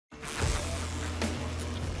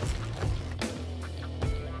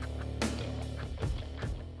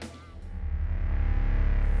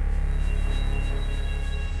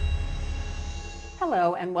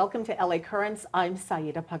Hello and welcome to LA Currents. I'm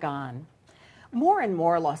Saida Pagan. More and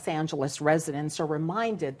more Los Angeles residents are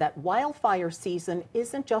reminded that wildfire season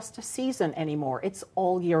isn't just a season anymore, it's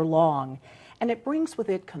all year long. And it brings with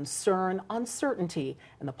it concern, uncertainty,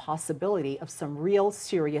 and the possibility of some real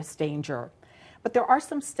serious danger. But there are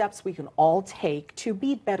some steps we can all take to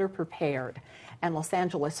be better prepared. And Los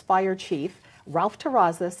Angeles Fire Chief Ralph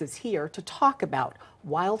Terrazas is here to talk about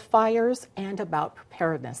wildfires and about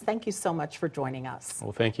preparedness. Thank you so much for joining us.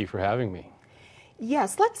 Well, thank you for having me.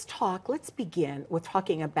 Yes, let's begin with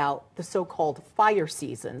talking about the so-called fire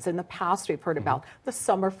seasons. In the past, we've heard about the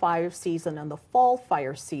summer fire season and the fall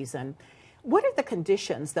fire season. What are the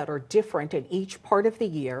conditions that are different in each part of the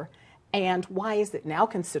year, and why is it now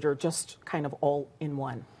considered just kind of all in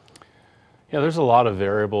one? Yeah, there's a lot of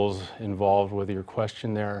variables involved with your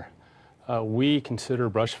question there. We consider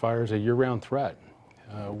brush fires a year-round threat.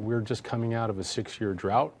 We're just coming out of a 6-year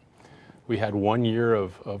drought. We had 1 year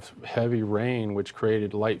of heavy rain, which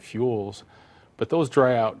created light fuels, but those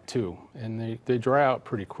dry out too, and they dry out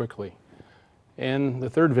pretty quickly. And the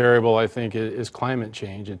third variable, I think, is climate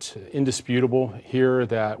change. It's indisputable here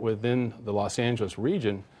that within the Los Angeles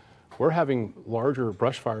region, we're having larger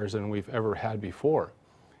brush fires than we've ever had before.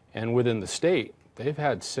 And within the state, they've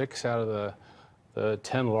had 6 out of the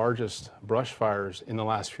 10 largest brush fires in the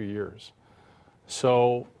last few years.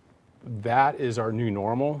 So that is our new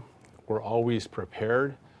normal. We're always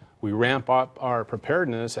prepared. We ramp up our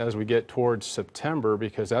preparedness as we get towards September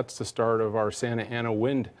because that's the start of our Santa Ana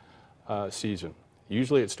wind season.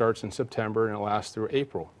 Usually it starts in September and it lasts through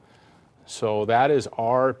April. So that is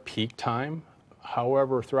our peak time.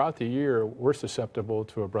 However, throughout the year, we're susceptible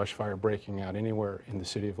to a brush fire breaking out anywhere in the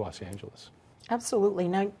city of Los Angeles. Absolutely.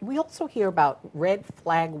 Now, we also hear about red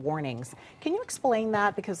flag warnings. Can you explain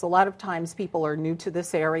that? Because a lot of times people are new to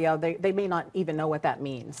this area. They may not even know what that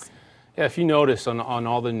means. Yeah, if you notice on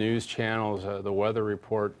all the news channels, the weather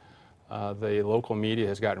report, the local media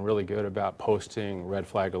has gotten really good about posting red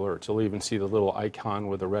flag alerts. You'll even see the little icon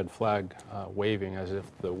with a red flag waving as if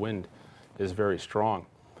the wind is very strong.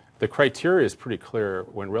 The criteria is pretty clear.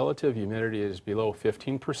 When relative humidity is below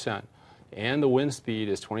 15% and the wind speed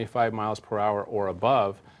is 25 miles per hour or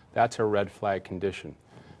above, that's a red flag condition.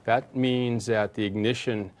 That means that the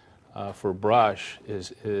ignition for brush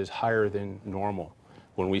is higher than normal.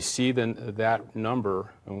 When we see that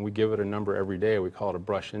number, and we give it a number every day, we call it a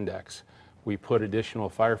brush index, we put additional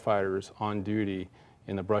firefighters on duty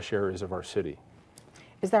in the brush areas of our city.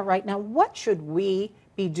 Is that right? Now, what should we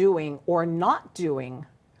be doing or not doing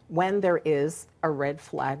when there is a red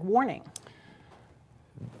flag warning?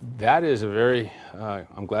 That is a very,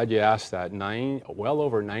 I'm glad you asked that. Well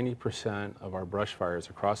over 90% of our brush fires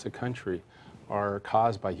across the country are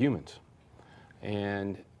caused by humans.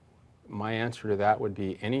 And my answer to that would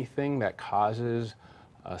be anything that causes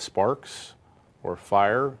sparks or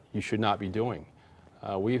fire, you should not be doing.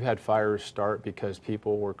 We've had fires start because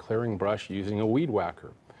people were clearing brush using a weed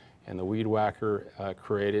whacker. And the weed whacker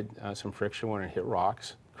created some friction when it hit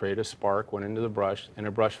rocks, created a spark, went into the brush, and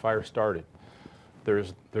a brush fire started.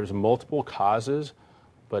 There's multiple causes,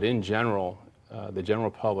 but in general, the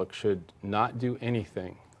general public should not do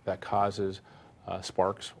anything that causes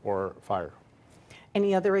sparks or fire.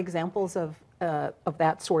 Any other examples of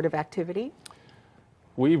that sort of activity?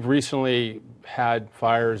 We've recently had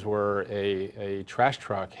fires where a trash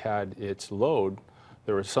truck had its load.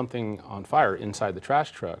 There was something on fire inside the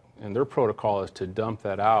trash truck, and their protocol is to dump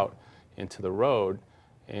that out into the road.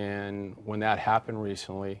 And when that happened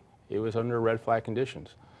recently, it was under red flag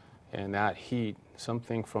conditions. And that heat,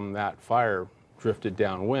 something from that fire drifted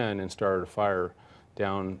downwind and started a fire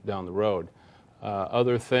down the road.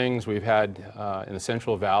 Other things we've had in the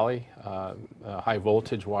Central Valley, high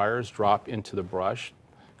voltage wires drop into the brush,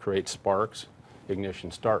 create sparks, ignition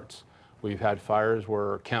starts. We've had fires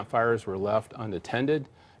where campfires were left unattended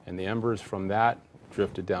and the embers from that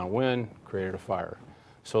drifted downwind, created a fire.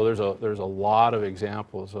 So there's a lot of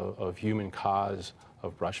examples of human cause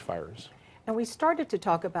of brush fires. And we started to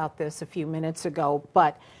talk about this a few minutes ago,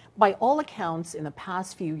 but by all accounts in the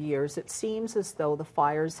past few years, it seems as though the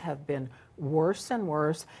fires have been worse and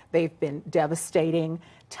worse. They've been devastating.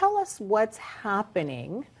 Tell us what's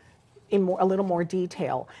happening in a little more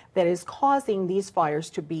detail that is causing these fires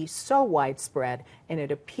to be so widespread and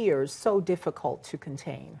it appears so difficult to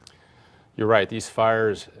contain. You're right. These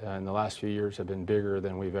fires in the last few years have been bigger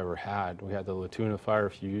than we've ever had. We had the La Tuna fire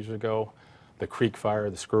a few years ago, the Creek fire,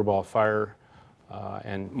 the Skirball fire,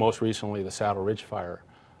 and most recently the Saddle Ridge fire.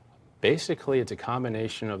 Basically, it's a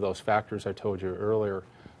combination of those factors I told you earlier.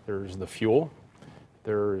 There's the fuel,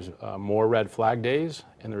 there's more red flag days,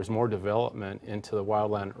 and there's more development into the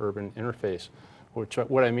wildland-urban interface.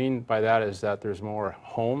 What I mean by that is that there's more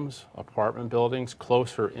homes, apartment buildings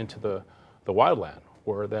closer into the wildland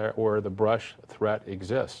where the brush threat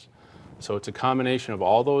exists. So it's a combination of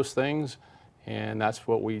all those things, and that's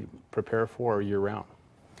what we prepare for year-round.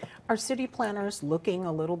 Are city planners looking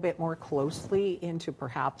a little bit more closely into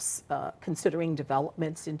perhaps considering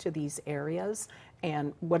developments into these areas?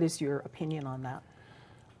 And what is your opinion on that?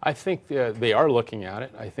 I think they are looking at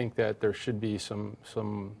it. I think that there should be some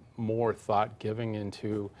more thought giving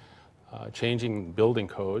into changing building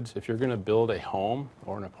codes. If you're going to build a home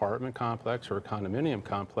or an apartment complex or a condominium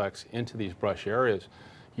complex into these brush areas,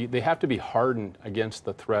 they have to be hardened against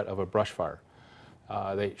the threat of a brush fire.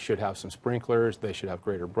 They should have some sprinklers, they should have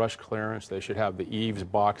greater brush clearance, they should have the eaves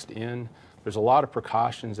boxed in. There's a lot of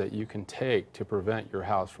precautions that you can take to prevent your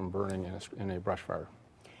house from burning in a brush fire.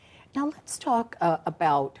 Now let's talk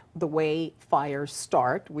about the way fires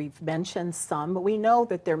start. We've mentioned some, but we know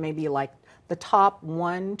that there may be like the top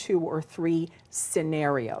 1, 2, or 3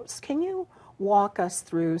 scenarios. Can you walk us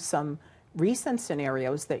through some recent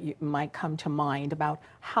scenarios that you might come to mind about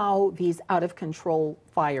how these out-of-control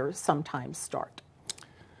fires sometimes start?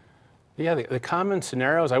 Yeah, the common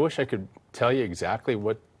scenarios, I wish I could tell you exactly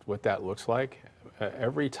what that looks like.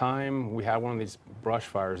 Every time we have one of these brush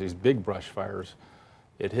fires, these big brush fires,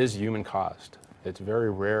 it is human caused. It's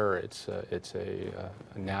very rare. It's a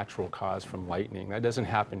natural cause from lightning. That doesn't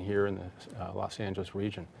happen here in the Los Angeles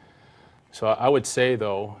region. So I would say,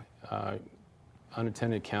 though,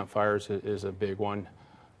 unattended campfires is a big one.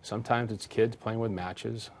 Sometimes it's kids playing with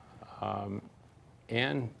matches.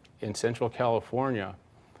 And in Central California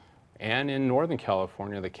and in Northern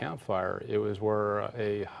California, the campfire, it was where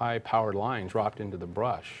a high-powered line dropped into the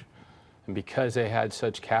brush. And because they had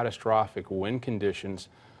such catastrophic wind conditions,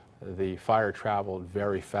 the fire traveled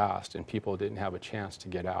very fast and people didn't have a chance to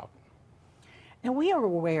get out. Now, we are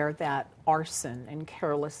aware that arson and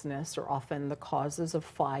carelessness are often the causes of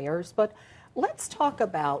fires, but let's talk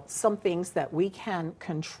about some things that we can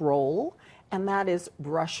control, and that is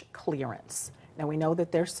brush clearance. Now, we know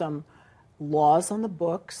that there's some laws on the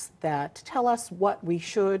books that tell us what we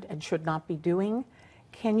should and should not be doing.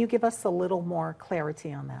 Can you give us a little more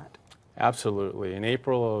clarity on that? Absolutely. In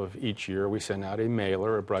April of each year, we send out a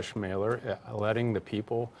mailer, a brush mailer, letting the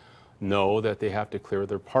people know that they have to clear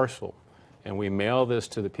their parcel. And we mail this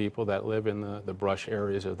to the people that live in the brush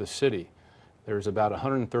areas of the city. There's about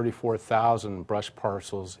 134,000 brush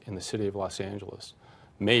parcels in the city of Los Angeles.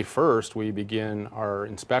 May 1st, we begin our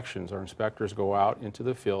inspections. Our inspectors go out into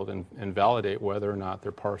the field and validate whether or not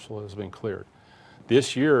their parcel has been cleared.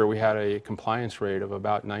 This year, we had a compliance rate of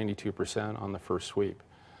about 92% on the first sweep.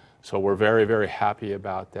 So we're very, very happy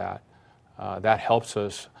about that. That helps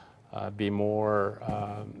us be more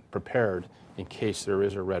prepared in case there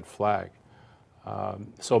is a red flag.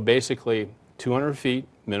 So basically, 200 feet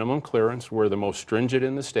minimum clearance. We're the most stringent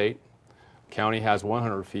in the state. County has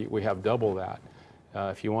 100 feet. We have double that.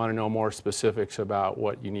 If you want to know more specifics about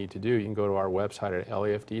what you need to do, you can go to our website at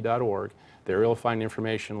LAFD.org. There you'll find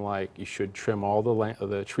information like you should trim all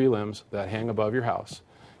the tree limbs that hang above your house.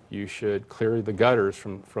 You should clear the gutters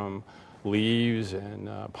from leaves and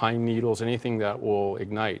pine needles, anything that will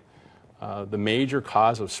ignite. The major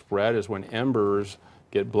cause of spread is when embers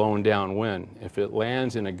get blown downwind. If it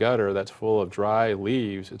lands in a gutter that's full of dry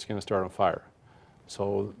leaves, it's going to start on fire.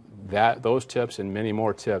 So those tips and many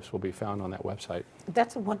more tips will be found on that website.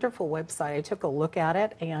 That's a wonderful website. I took a look at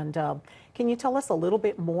it. And can you tell us a little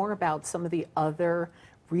bit more about some of the other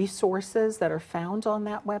resources that are found on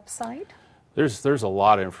that website? There's a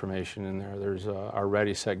lot of information in there. There's our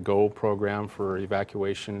Ready, Set, Go program for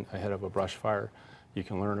evacuation ahead of a brush fire. You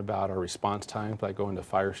can learn about our response times by going to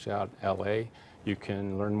Firescout LA. You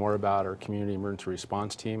can learn more about our community emergency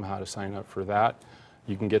response team, how to sign up for that.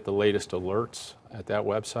 You can get the latest alerts at that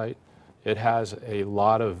website. It has a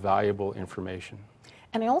lot of valuable information.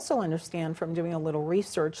 And I also understand from doing a little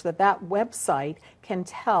research that that website can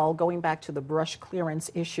tell, going back to the brush clearance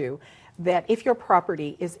issue, that if your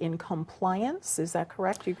property is in compliance. Is that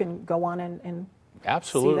correct? You can go on and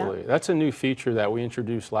Absolutely. see that? That's a new feature that we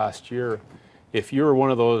introduced last year. If you're one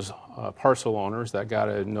of those parcel owners that got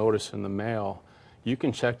a notice in the mail, you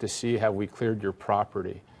can check to see have we cleared your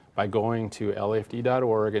property by going to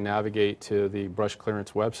LAFD.org and navigate to the brush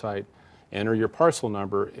clearance website, enter your parcel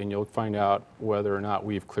number, and you'll find out whether or not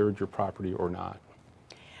we've cleared your property or not.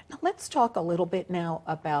 Now let's talk a little bit now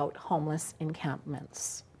about homeless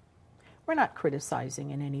encampments. We're not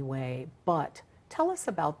criticizing in any way, but tell us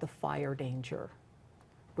about the fire danger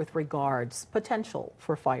with regards, potential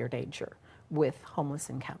for fire danger with homeless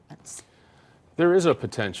encampments. There is a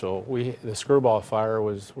potential. The Skirball fire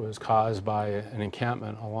was caused by an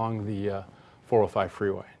encampment along the 405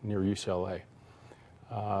 freeway near UCLA.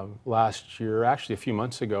 Last year, actually a few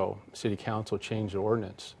months ago, City Council changed the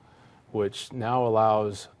ordinance, which now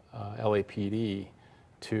allows LAPD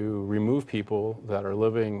to remove people that are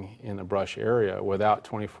living in the brush area without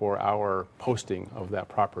 24-hour posting of that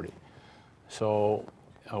property. So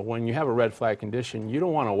when you have a red flag condition, you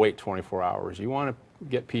don't want to wait 24 hours. You want to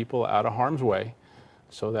get people out of harm's way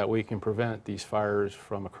so that we can prevent these fires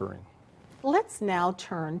from occurring. Let's now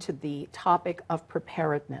turn to the topic of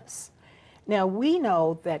preparedness. Now, we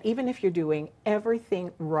know that even if you're doing everything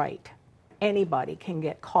right, anybody can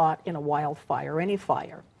get caught in a wildfire, any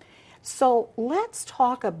fire. So let's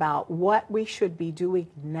talk about what we should be doing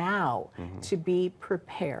now to be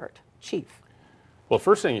prepared. Chief. Well,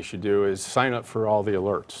 first thing you should do is sign up for all the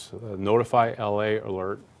alerts. Notify LA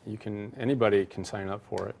alert. Anybody can sign up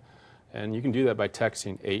for it. And you can do that by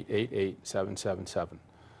texting 888-777.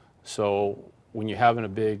 So when you're having a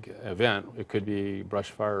big event, it could be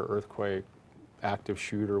brush fire, earthquake, active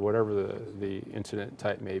shooter, whatever the incident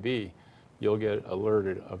type may be, you'll get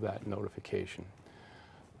alerted of that notification.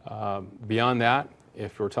 Beyond that,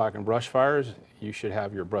 if we're talking brush fires, you should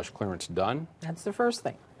have your brush clearance done. That's the first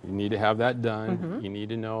thing. You need to have that done. You need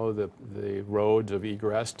to know the roads of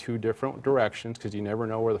egress, 2 different directions, because you never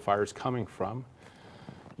know where the fire is coming from.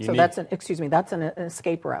 So that's an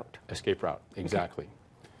escape route. Escape route, exactly.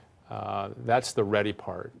 That's the ready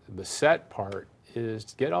part. The set part is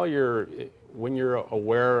to get all when you're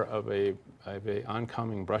aware of a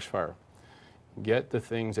oncoming brush fire, get the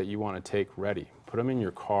things that you want to take ready. Put them in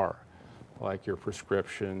your car, like your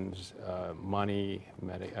prescriptions, money,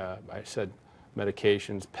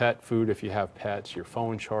 medications, pet food if you have pets, your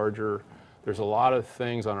phone charger. There's a lot of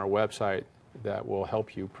things on our website that will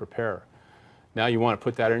help you prepare. Now you want to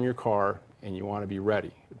put that in your car and you want to be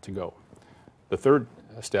ready to go. The third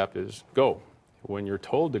step is go. When you're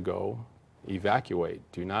told to go, evacuate.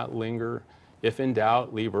 Do not linger. If in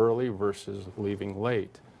doubt, leave early versus leaving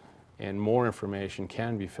late. And more information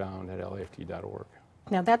can be found at LAFD.org.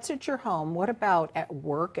 Now that's at your home. What about at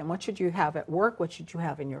work? And what should you have at work? What should you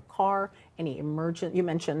have in your car? Any emergent? You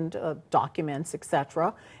mentioned documents,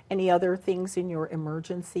 etc. Any other things in your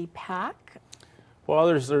emergency pack? Well,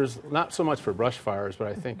 there's not so much for brush fires, but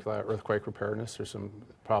I think earthquake preparedness. There's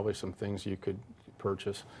probably some things you could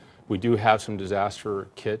purchase. We do have some disaster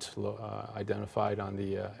kits identified on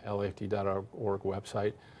the LAFD.org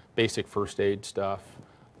website. Basic first aid stuff,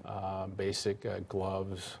 basic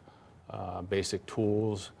gloves. Basic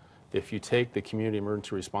tools. If you take the community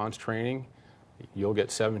emergency response training, you'll get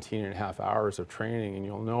 17.5 hours of training and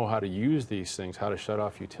you'll know how to use these things, how to shut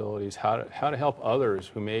off utilities, how to help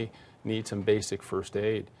others who may need some basic first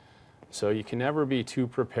aid. So you can never be too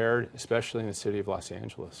prepared, especially in the city of Los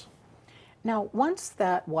Angeles. Now, once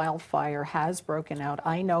that wildfire has broken out,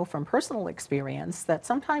 I know from personal experience that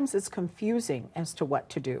sometimes it's confusing as to what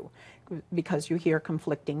to do because you hear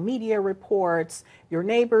conflicting media reports, your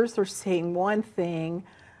neighbors are saying one thing.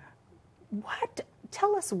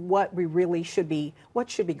 Tell us what should be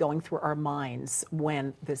going through our minds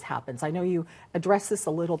when this happens. I know you addressed this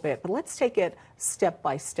a little bit, but let's take it step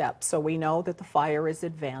by step. So we know that the fire is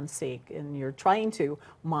advancing and you're trying to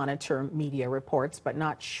monitor media reports, but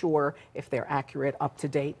not sure if they're accurate, up to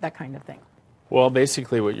date, that kind of thing. Well,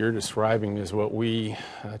 basically what you're describing is what we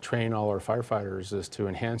train all our firefighters is to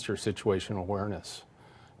enhance your situational awareness.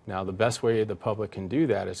 Now, the best way the public can do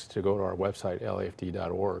that is to go to our website,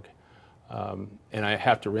 LAFD.org. And I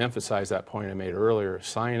have to reemphasize that point I made earlier.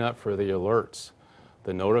 Sign up for the alerts.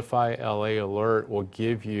 The Notify LA alert will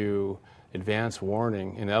give you advance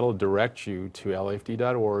warning, and that'll direct you to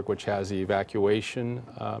LAFD.org, which has the evacuation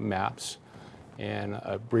maps and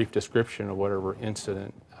a brief description of whatever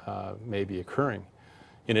incident may be occurring.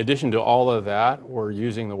 In addition to all of that, we're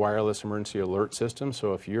using the wireless emergency alert system.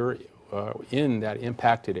 So if you're in that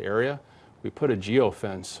impacted area, we put a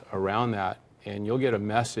geofence around that, and you'll get a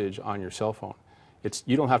message on your cell phone.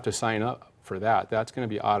 You don't have to sign up for that. That's going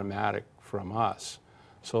to be automatic from us.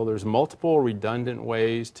 So there's multiple redundant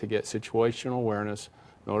ways to get situational awareness.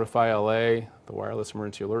 Notify LA, the wireless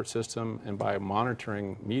emergency alert system, and by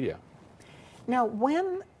monitoring media. Now,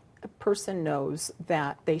 when a person knows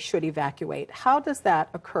that they should evacuate, how does that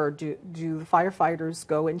occur? Do the firefighters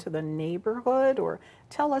go into the neighborhood, or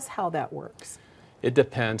tell us how that works? It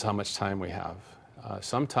depends how much time we have.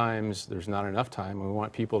 Sometimes there's not enough time and we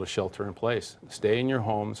want people to shelter in place. Stay in your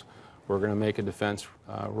homes. We're going to make a defense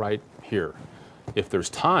right here. If there's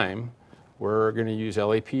time, we're going to use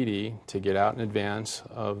LAPD to get out in advance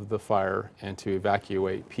of the fire and to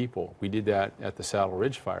evacuate people. We did that at the Saddle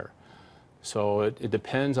Ridge fire. So it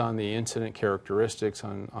depends on the incident characteristics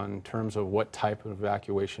on terms of what type of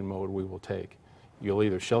evacuation mode we will take. you'll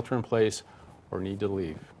either shelter in place or need to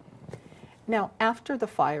leave. Now, after the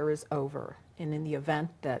fire is over, and in the event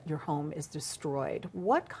that your home is destroyed,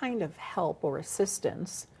 what kind of help or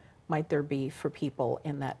assistance might there be for people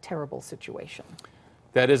in that terrible situation?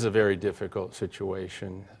 That is a very difficult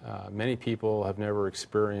situation. Many people have never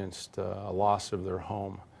experienced a loss of their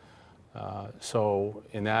home. So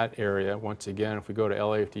in that area, once again, if we go to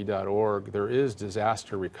LAFD.org, there is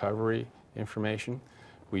disaster recovery information.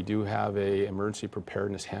 We do have a emergency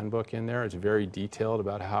preparedness handbook in there. It's very detailed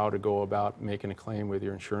about how to go about making a claim with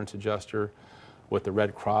your insurance adjuster, what the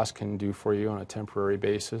Red Cross can do for you on a temporary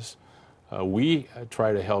basis. We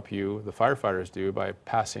try to help you, the firefighters do, by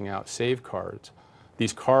passing out save cards.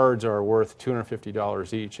 These cards are worth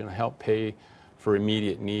 $250 each and help pay for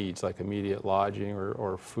immediate needs like immediate lodging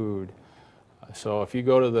or food. So if you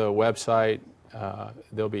go to the website,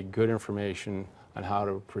 there'll be good information on how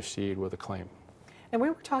to proceed with a claim. And we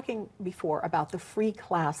were talking before about the free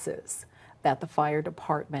classes that the fire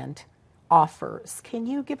department offers. Can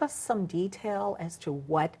you give us some detail as to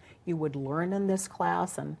what you would learn in this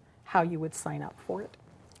class and how you would sign up for it?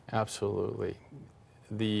 Absolutely.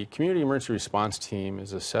 The Community Emergency Response Team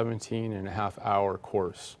is a 17.5-hour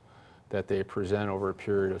course that they present over a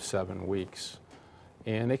period of 7 weeks.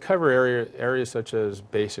 And they cover areas such as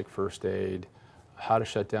basic first aid, how to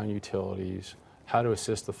shut down utilities, how to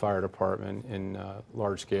assist the fire department in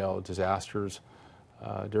large-scale disasters.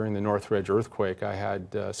 During the Northridge earthquake, I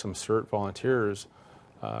had some CERT volunteers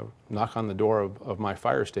knock on the door of my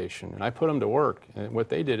fire station, and I put them to work. And what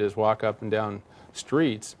they did is walk up and down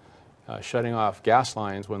streets, shutting off gas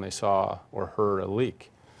lines when they saw or heard a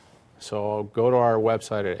leak. So go to our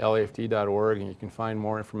website at LAFD.org, and you can find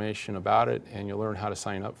more information about it, and you'll learn how to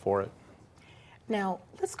sign up for it. Now,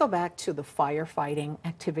 let's go back to the firefighting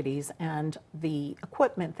activities and the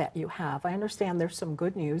equipment that you have. I understand there's some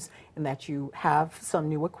good news in that you have some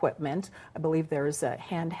new equipment. I believe there's a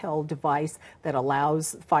handheld device that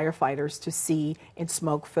allows firefighters to see in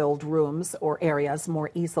smoke-filled rooms or areas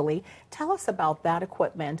more easily. Tell us about that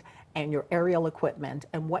equipment and your aerial equipment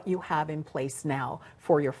and what you have in place now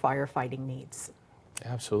for your firefighting needs.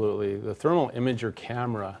 Absolutely. The thermal imager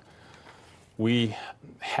camera, we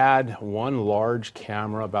had one large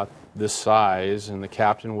camera about this size, and the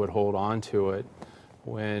captain would hold on to it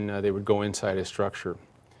when they would go inside a structure.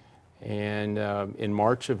 And in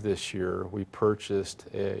March of this year, we purchased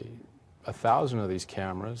 1,000 of these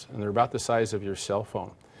cameras, and they're about the size of your cell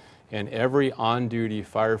phone. And every on-duty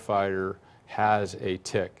firefighter has a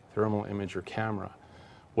TIC, thermal imager camera.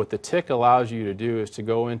 What the TIC allows you to do is to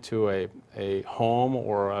go into a home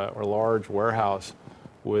or a large warehouse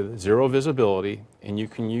with zero visibility, and you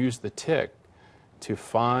can use the TIC to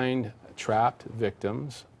find trapped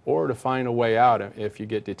victims or to find a way out if you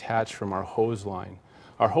get detached from our hose line.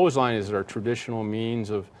 Our hose line is our traditional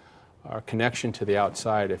means of our connection to the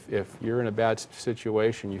outside. If you're in a bad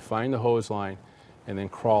situation, you find the hose line and then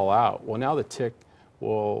crawl out. Well, now the TIC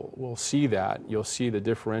will see that. You'll see the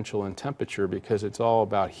differential in temperature because it's all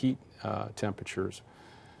about heat temperatures.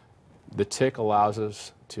 The TIC allows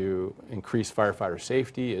us to increase firefighter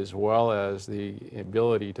safety as well as the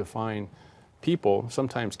ability to find people,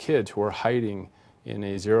 sometimes kids, who are hiding in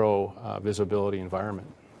a zero visibility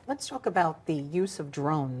environment. Let's talk about the use of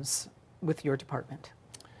drones with your department.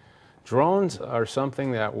 Drones are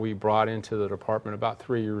something that we brought into the department about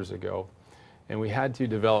 3 years ago, and we had to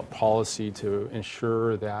develop policy to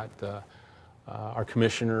ensure that our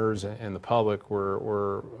commissioners and the public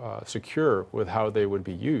were secure with how they would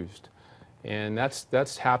be used. And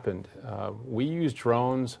that's happened. We use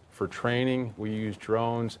drones for training. We use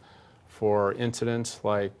drones for incidents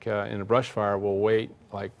like in a brush fire. We'll wait,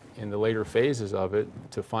 like in the later phases of it,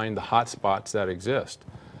 to find the hot spots that exist.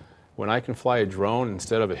 When I can fly a drone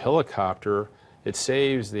instead of a helicopter, it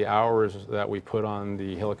saves the hours that we put on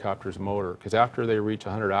the helicopter's motor, because after they reach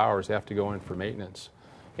 100 hours, they have to go in for maintenance,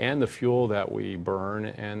 and the fuel that we burn,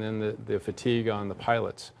 and then the fatigue on the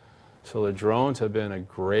pilots. So the drones have been a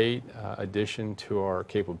great addition to our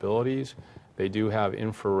capabilities. They do have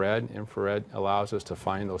infrared. Infrared allows us to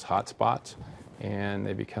find those hot spots, and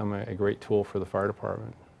they become a great tool for the fire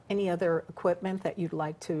department. Any other equipment that you'd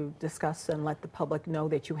like to discuss and let the public know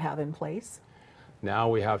that you have in place? Now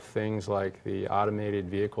we have things like the automated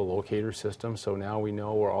vehicle locator system, so now we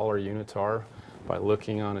know where all our units are by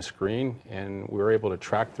looking on a screen, and we're able to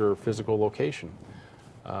track their physical location.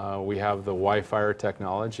 We have the Wi-Fi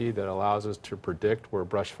technology that allows us to predict where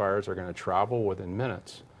brush fires are going to travel within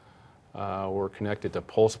minutes. We're connected to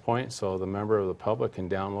PulsePoint, so the member of the public can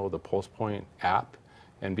download the PulsePoint app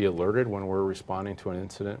and be alerted when we're responding to an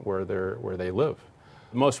incident where they live.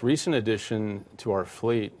 The most recent addition to our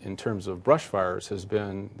fleet in terms of brush fires has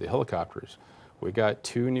been the helicopters. We got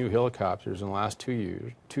 2 new helicopters in the last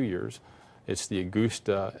 2 years. It's the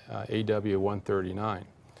Augusta AW-139.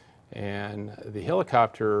 And the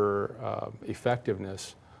helicopter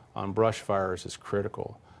effectiveness on brush fires is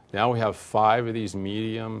critical. Now we have 5 of these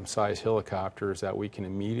medium-sized helicopters that we can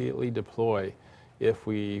immediately deploy if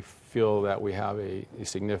we feel that we have a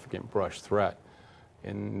significant brush threat.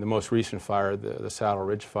 In the most recent fire, the Saddle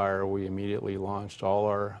Ridge fire, we immediately launched all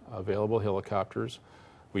our available helicopters.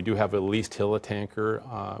 We do have a leased helitanker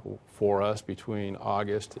for us between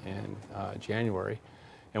August and January.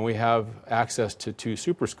 And we have access to 2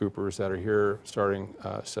 super scoopers that are here starting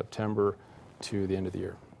September to the end of the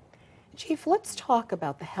year. Chief, let's talk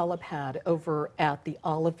about the helipad over at the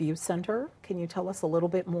Olive View Center. Can you tell us a little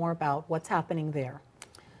bit more about what's happening there?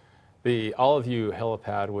 The Olive View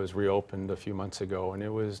helipad was reopened a few months ago, and it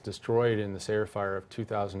was destroyed in the Sayre fire of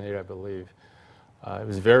 2008, I believe. It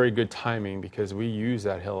was very good timing because we used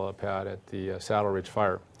that helipad at the Saddle Ridge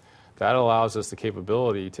fire. That allows us the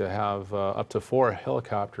capability to have up to 4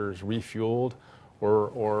 helicopters refueled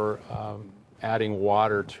or adding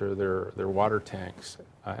water to their water tanks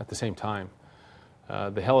at the same time.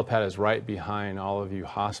 The helipad is right behind Olive View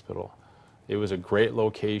Hospital. It was a great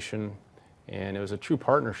location, and it was a true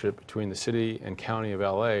partnership between the city and county of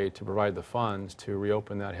LA to provide the funds to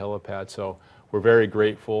reopen that helipad. So we're very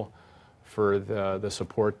grateful for the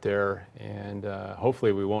support there, and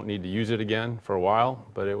hopefully we won't need to use it again for a while,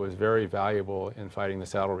 but it was very valuable in fighting the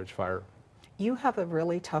Saddle Ridge fire. You have a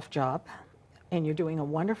really tough job, and you're doing a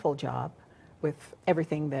wonderful job with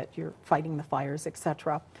everything that you're fighting the fires,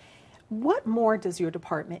 etc. What more does your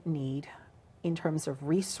department need in terms of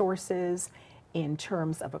resources, in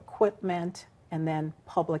terms of equipment, and then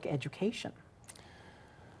public education?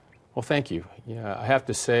 Well, thank you. Yeah, I have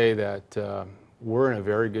to say that we're in a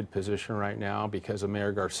very good position right now because of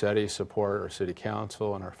Mayor Garcetti's support, our City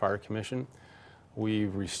Council, and our Fire Commission.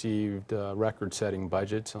 We've received record-setting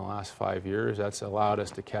budgets in the last 5 years. That's allowed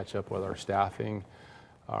us to catch up with our staffing,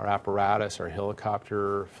 our apparatus, our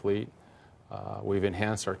helicopter fleet. We've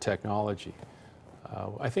enhanced our technology.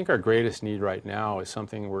 I think our greatest need right now is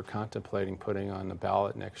something we're contemplating putting on the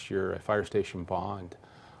ballot next year, a fire station bond.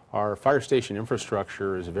 Our fire station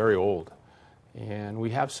infrastructure is very old, and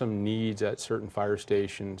we have some needs at certain fire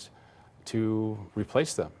stations to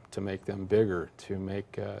replace them, to make them bigger, to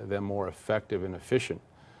make them more effective and efficient.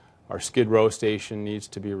 Our Skid Row station needs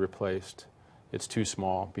to be replaced. It's too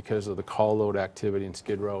small because of the call load activity in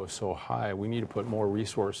Skid Row is so high. We need to put more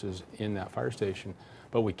resources in that fire station,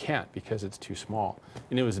 but we can't because it's too small.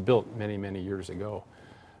 And it was built many, many years ago.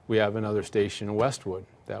 We have another station in Westwood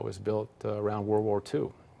that was built around World War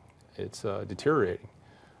II. It's deteriorating.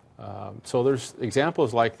 So there's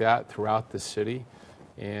examples like that throughout the city,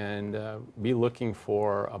 and be looking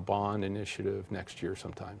for a bond initiative next year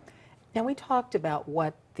sometime. Now, we talked about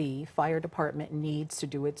what the fire department needs to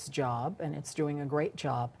do its job, and it's doing a great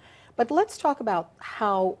job. But let's talk about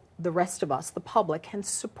how the rest of us, the public, can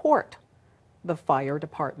support the fire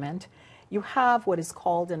department. You have what is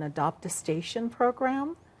called an Adopt a Station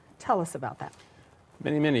program. Tell us about that.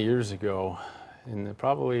 Many, many years ago, in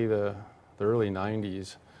probably the early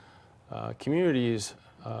 90s, communities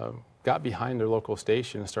got behind their local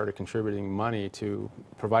station and started contributing money to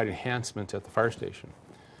provide enhancements at the fire station.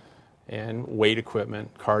 And weight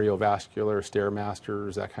equipment, cardiovascular,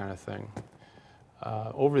 Stairmasters, that kind of thing.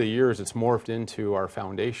 Over the years, it's morphed into our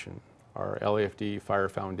foundation, our LAFD Fire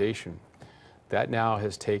Foundation. That now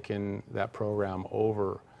has taken that program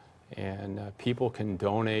over, and people can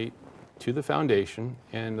donate to the foundation,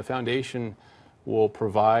 and the foundation will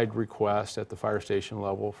provide requests at the fire station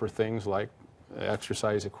level for things like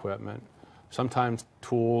exercise equipment, sometimes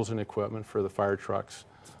tools and equipment for the fire trucks,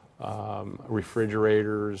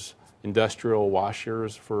 refrigerators, industrial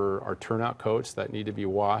washers for our turnout coats that need to be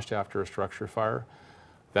washed after a structure fire.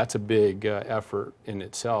 That's a big effort in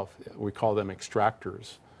itself. We call them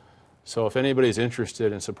extractors. So if anybody's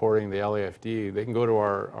interested in supporting the LAFD, they can go to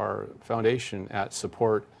our foundation at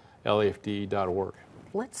supportlafd.org.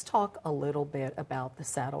 Let's talk a little bit about the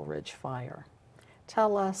Saddle Ridge fire.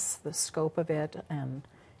 Tell us the scope of it, and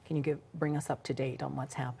can you bring us up to date on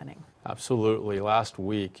what's happening? Absolutely. Last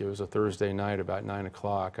week, it was a Thursday night about 9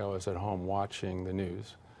 o'clock, I was at home watching the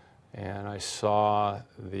news, and I saw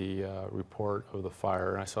the report of the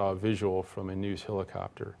fire, and I saw a visual from a news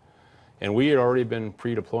helicopter. And we had already been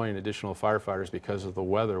pre-deploying additional firefighters because of the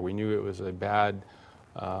weather. We knew it was a bad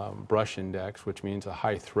brush index, which means a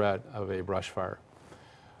high threat of a brush fire.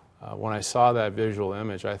 When I saw that visual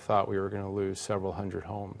image, I thought we were going to lose several hundred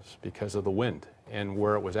homes because of the wind and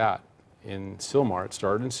where it was at. in Sylmar. It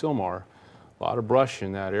started in Sylmar, a lot of brush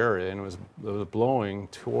in that area, and it was blowing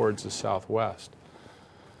towards the southwest.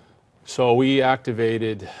 So we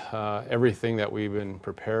activated everything that we've been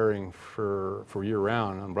preparing for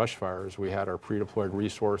year-round on brush fires. We had our pre-deployed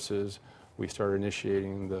resources. We started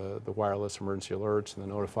initiating the wireless emergency alerts and the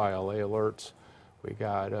Notify LA alerts. We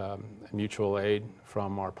got mutual aid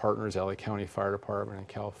from our partners, LA County Fire Department and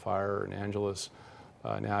CAL FIRE and Angeles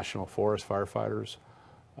National Forest firefighters.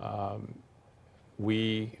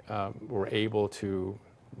 We were able to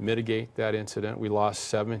mitigate that incident. We lost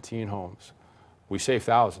 17 homes. We saved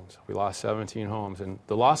thousands. We lost 17 homes, and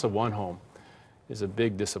the loss of one home is a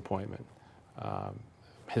big disappointment.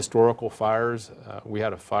 Historical fires, we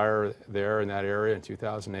had a fire there in that area in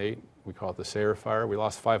 2008. We call it the Sayre Fire. We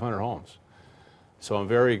lost 500 homes. So I'm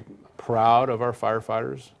very proud of our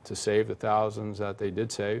firefighters to save the thousands that they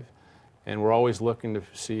did save, and we're always looking to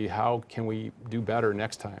see how can we do better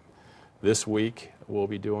next time. This week, we'll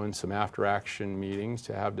be doing some after-action meetings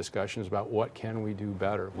to have discussions about what can we do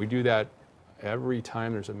better. We do that every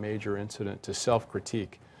time there's a major incident to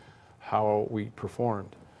self-critique how we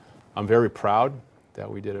performed. I'm very proud that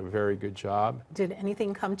we did a very good job. Did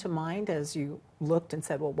anything come to mind as you looked and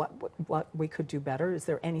said, well, what we could do better? Is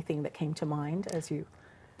there anything that came to mind as you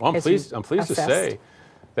Well, I'm pleased to say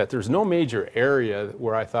that there's no major area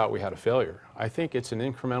where I thought we had a failure. I think it's an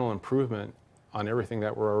incremental improvement on everything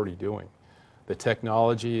that we're already doing. The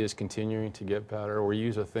technology is continuing to get better. We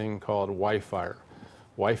use a thing called Wi-Fi.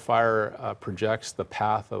 Wi-Fi projects the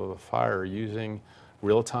path of a fire using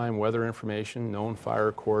real-time weather information, known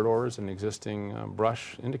fire corridors, and existing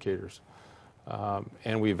brush indicators.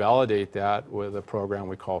 And we validate that with a program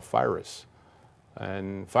we call FIRUS.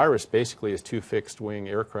 And FIRUS basically is two fixed-wing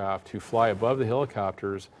aircraft who fly above the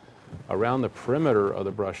helicopters around the perimeter of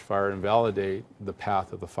the brush fire and validate the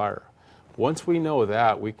path of the fire. Once we know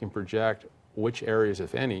that, we can project which areas,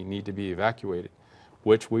 if any, need to be evacuated,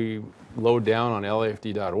 which we load down on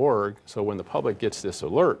LAFD.org, so when the public gets this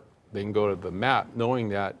alert, they can go to the map knowing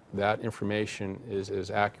that that information is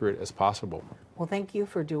as accurate as possible. Well, thank you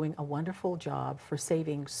for doing a wonderful job for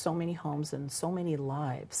saving so many homes and so many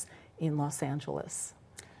lives in Los Angeles.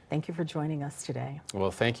 Thank you for joining us today. Well,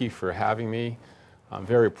 thank you for having me. I'm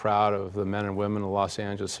very proud of the men and women of the Los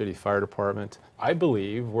Angeles City Fire Department. I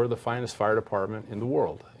believe we're the finest fire department in the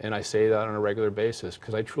world, and I say that on a regular basis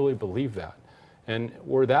because I truly believe that. And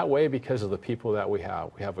we're that way because of the people that we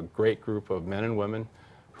have. We have a great group of men and women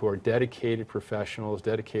who are dedicated professionals,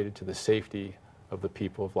 dedicated to the safety of the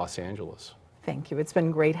people of Los Angeles. Thank you. It's been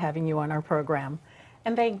great having you on our program.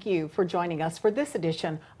 And thank you for joining us for this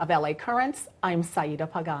edition of LA Currents. I'm Saida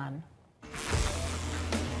Pagan.